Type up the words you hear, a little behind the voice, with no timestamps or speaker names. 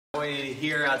want you to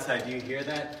hear outside. Do you hear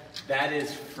that? That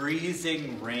is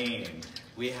freezing rain.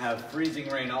 We have freezing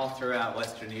rain all throughout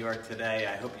Western New York today.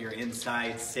 I hope you're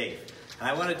inside safe. And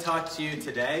I want to talk to you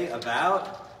today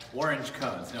about orange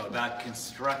cones, about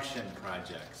construction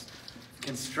projects.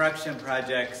 Construction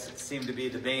projects seem to be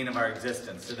the bane of our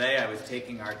existence. Today I was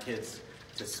taking our kids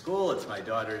to school. It's my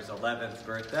daughter's 11th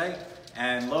birthday.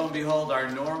 And lo and behold,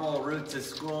 our normal route to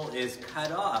school is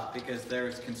cut off because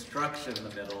there's construction in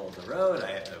the middle of the road.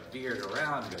 I have to veer it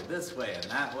around, go this way and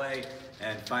that way,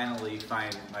 and finally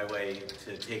find my way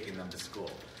to taking them to school.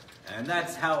 And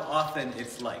that's how often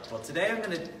it's like. Well, today I'm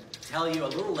going to tell you a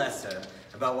little lesson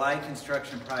about why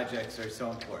construction projects are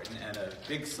so important, and a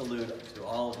big salute to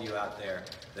all of you out there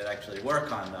that actually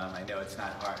work on them. I know it's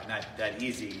not hard, not that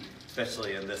easy,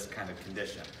 especially in this kind of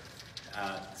condition.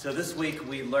 So this week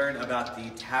we learn about the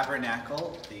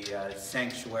tabernacle, the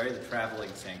sanctuary, the traveling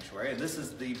sanctuary, and this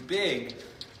is the big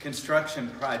construction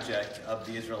project of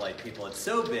the Israelite people. It's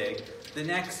so big, the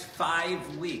next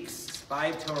 5 weeks,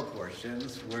 5 Torah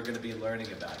portions, we're going to be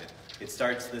learning about it. It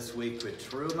starts this week with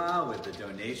Terumah, with the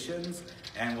donations,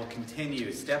 and will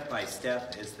continue step by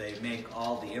step as they make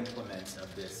all the implements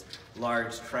of this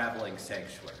large traveling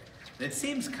sanctuary. And it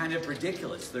seems kind of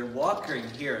ridiculous. They're walking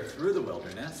here through the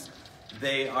wilderness.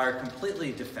 They are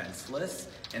completely defenseless.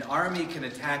 An army can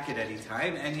attack at any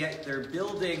time, and yet they're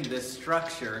building this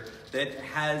structure that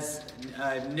has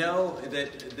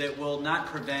that will not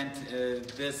prevent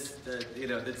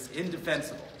that's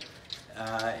indefensible.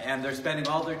 And they're spending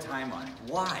all their time on it.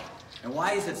 Why? And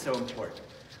why is it so important?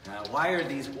 Why are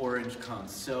these orange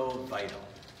cones so vital?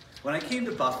 When I came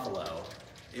to Buffalo,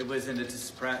 it was in a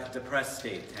depressed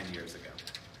state 10 years ago.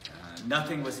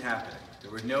 Nothing was happening. There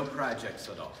were no projects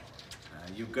at all.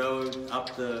 You go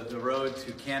up the road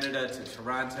to Canada, to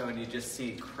Toronto, and you just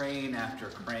see crane after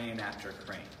crane after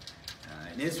crane.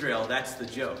 In Israel, that's the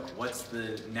joke. What's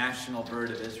the national bird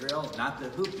of Israel? Not the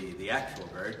hoopie, the actual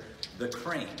bird, the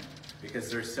crane, because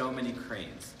there's so many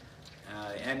cranes.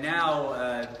 And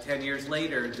now, 10 years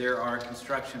later, there are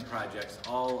construction projects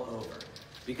all over,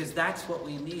 because that's what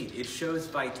we need. It shows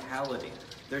vitality.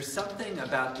 There's something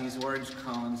about these orange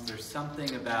cones, there's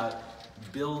something about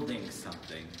building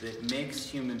something that makes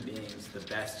human beings the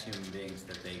best human beings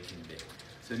that they can be.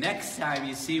 So next time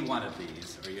you see one of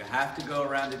these, or you have to go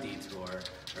around a detour,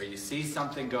 or you see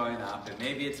something going up, and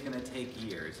maybe it's going to take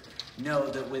years, know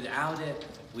that without it,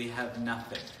 we have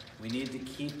nothing. We need to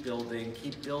keep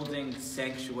building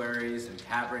sanctuaries and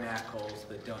tabernacles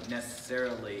that don't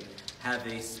necessarily have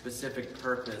a specific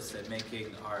purpose at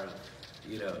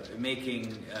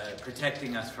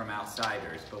protecting us from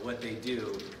outsiders, but what they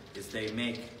do is they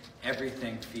make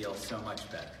everything feel so much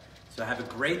better. So have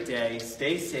a great day,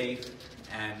 stay safe,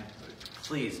 and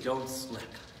please don't slip.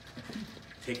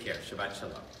 Take care. Shabbat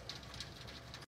Shalom.